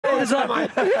Is that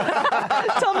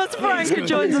Thomas Frank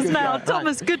joins us now.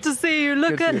 Thomas, good to see you.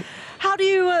 Look at how do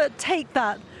you take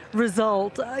that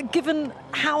result, given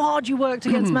how hard you worked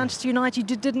against Manchester United,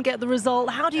 you didn't get the result.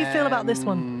 How do you feel about this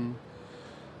one?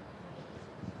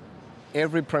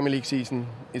 Every Premier League season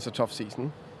is a tough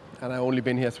season, and I've only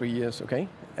been here 3 years, okay?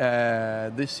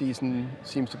 This season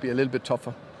seems to be a little bit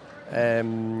tougher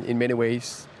in many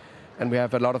ways, and we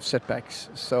have a lot of setbacks.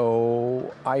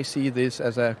 So I see this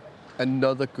as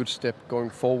another good step going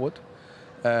forward.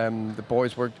 The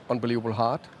boys worked unbelievably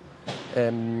hard,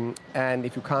 and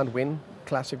if you can't win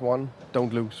Classic 1,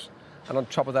 don't lose. And on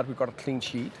top of that, we've got a clean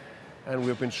sheet, and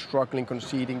we've been struggling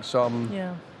conceding some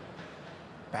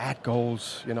bad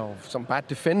goals, some bad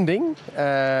defending,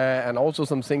 and also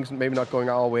some things maybe not going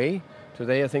our way.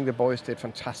 Today, I think the boys did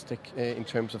fantastic in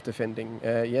terms of defending.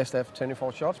 Yes, they have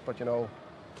 24 shots, but 12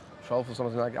 or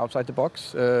something like outside the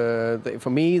box. For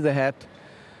me, they had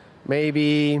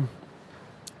maybe.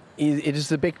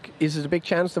 Is it a big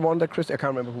chance, the one that I can't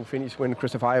remember who finished when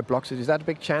Christopher Ayer blocks it. Is that a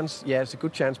big chance? Yeah, it's a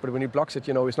good chance, but when he blocks it,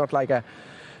 it's not like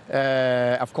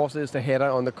of course, there's the header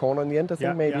on the corner in the end, I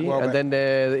think, maybe. Yeah. And then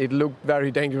it looked very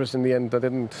dangerous in the end.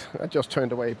 I just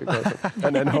turned away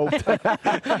and then hoped.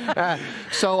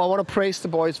 So I want to praise the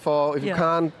boys for, if you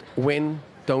can't win,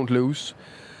 don't lose.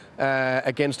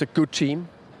 Against a good team.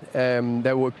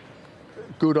 They were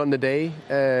good on the day.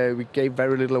 We gave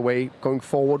very little away. Going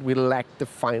forward, we lacked the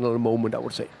final moment, I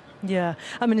would say. Yeah,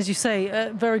 I mean, as you say,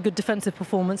 a very good defensive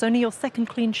performance. Only your second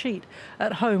clean sheet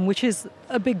at home, which is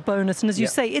a big bonus. And as you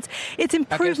say, it's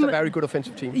improvement. Against a very good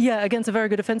offensive team. Yeah, against a very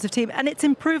good offensive team. And it's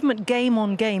improvement game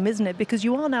on game, isn't it? Because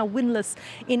you are now winless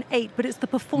in 8, but it's the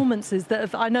performances that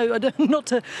have, I know, not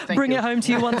to bring it home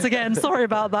to you once again, sorry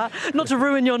about that, not to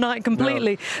ruin your night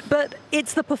completely, but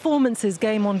it's the performances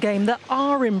game on game that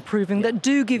are improving, that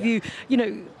do give you,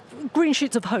 green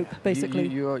shoots of hope, basically.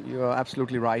 You are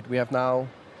absolutely right. We have now,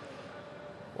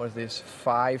 what is this,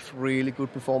 5 really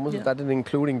good performances. Yeah. That is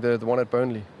including the one at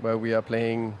Burnley, where we are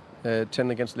playing 10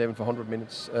 against 11 for 100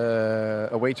 minutes.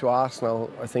 Away to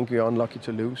Arsenal, I think we are unlucky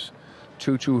to lose.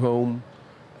 2-2 home,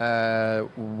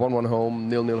 1-1 home,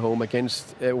 0-0 home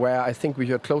against where I think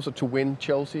we are closer to win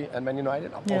Chelsea and Man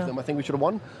United. Both of them I think we should have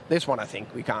won. This one I think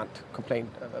we can't complain.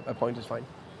 A point is fine.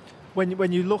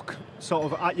 When you look sort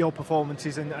of at your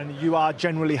performances and you are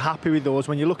generally happy with those,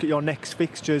 when you look at your next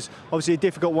fixtures, obviously a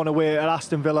difficult one away at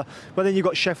Aston Villa, but then you've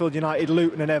got Sheffield United,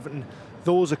 Luton and Everton.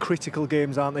 Those are critical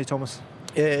games, aren't they, Thomas?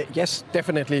 Yes,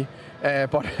 definitely.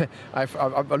 But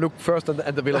I look first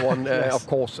at the Villa one, of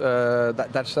course.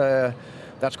 That's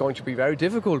going to be very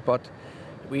difficult, but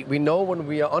we know when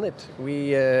we are on it,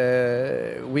 we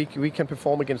can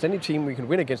perform against any team, we can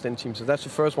win against any team. So that's the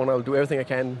first one. I'll do everything I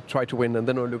can, try to win, and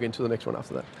then I'll look into the next one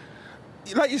after that.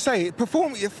 Like you say,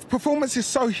 performance is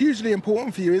so hugely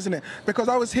important for you, isn't it? Because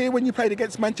I was here when you played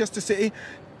against Manchester City.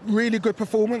 Really good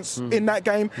performance in that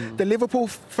game. The Liverpool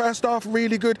first half,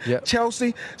 really good.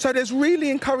 Chelsea. So there's really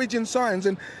encouraging signs.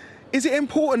 And is it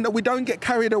important that we don't get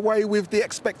carried away with the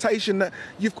expectation that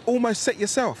you've almost set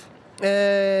yourself?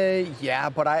 Yeah,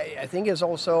 but I think it's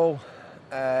also,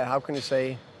 how can you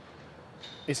say,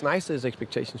 it's nice there's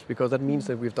expectations, because that means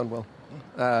that we've done well.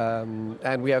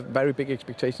 And we have very big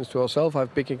expectations to ourselves. I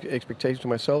have big expectations to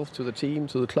myself, to the team,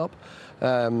 to the club.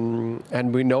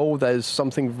 And we know there's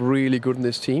something really good in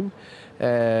this team.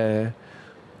 And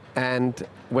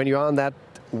when you're on that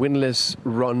winless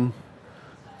run,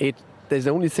 the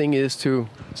only thing is to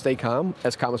stay calm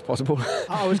as possible.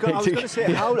 I was going to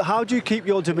say, how do you keep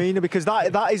your demeanour? Because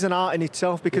that is an art in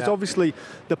itself. Because obviously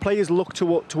the players look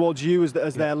towards you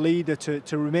as their leader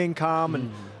to remain calm.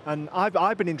 And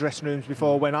I've been in dressing rooms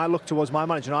before when I look towards my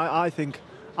manager, and I think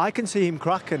I can see him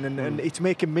cracking, and it's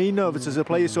making me nervous as a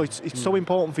player. So it's so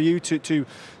important for you to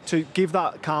give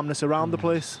that calmness around the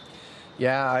place.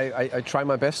 Yeah, I try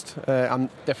my best. I'm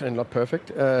definitely not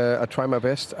perfect. I try my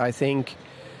best. I think.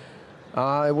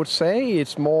 I would say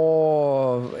it's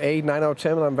more 8, 9 out of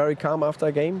 10. I'm very calm after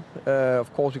a game.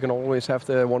 Of course, you can always have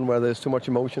the one where there's too much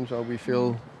emotion, or we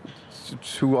feel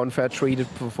too unfair treated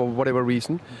for whatever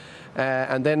reason.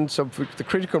 And then so the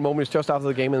critical moment is just after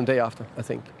the game and the day after, I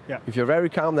think. Yeah. If you're very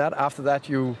calm after that,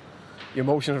 your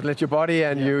emotions let your body,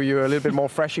 and you're a little bit more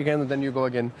fresh again, and then you go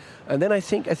again. And then I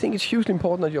think it's hugely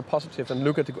important that you're positive and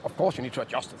look at of course, you need to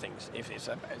adjust the things. If it's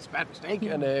a bad mistake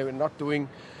and we're not doing...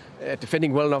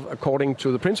 defending well enough according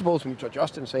to the principles, we need to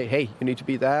adjust and say, hey, you need to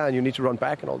be there and you need to run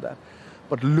back and all that.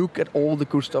 But look at all the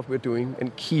good stuff we're doing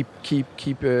and keep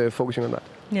focusing on that.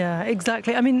 Yeah,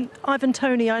 exactly. I mean, Ivan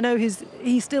Toney, I know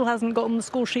he still hasn't gotten the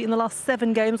score sheet in the last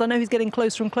 7 games. I know he's getting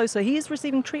closer and closer. He is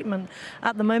receiving treatment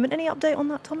at the moment. Any update on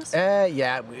that, Thomas?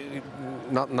 Yeah,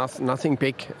 nothing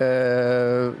big.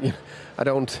 I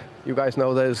don't. You guys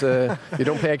know there's you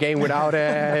don't play a game without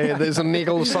there's a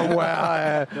niggle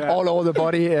somewhere all over the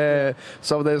body.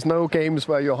 So there's no games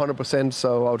where you're 100%.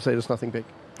 So I would say there's nothing big.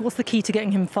 What's the key to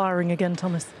getting him firing again,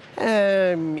 Thomas?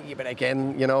 But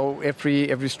again,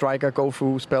 every striker go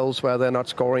through spells where they're not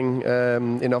scoring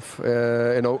enough,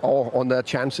 or on their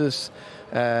chances.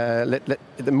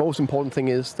 The most important thing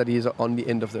is that he's on the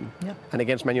end of them. Yeah. And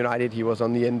against Man United, he was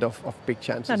on the end of big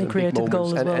chances and he created big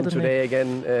moments. Goal as well, and today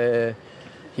again.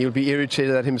 He'll be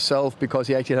irritated at himself because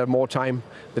he actually had more time.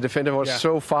 The defender was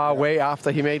so far away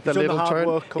after he made the little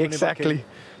turn. Exactly.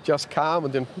 Just calm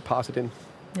and then pass it in.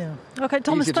 Yeah. Okay,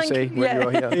 Thomas, easy thank to say you. when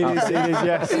you're here. It is,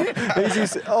 yes.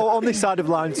 Easy, on this side of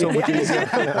the line, so much easier.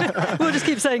 We'll just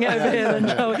keep saying it over here then,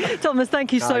 shall we? Thomas,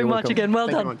 thank you so much again. Well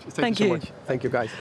done. Thank you so much. Thank you, guys.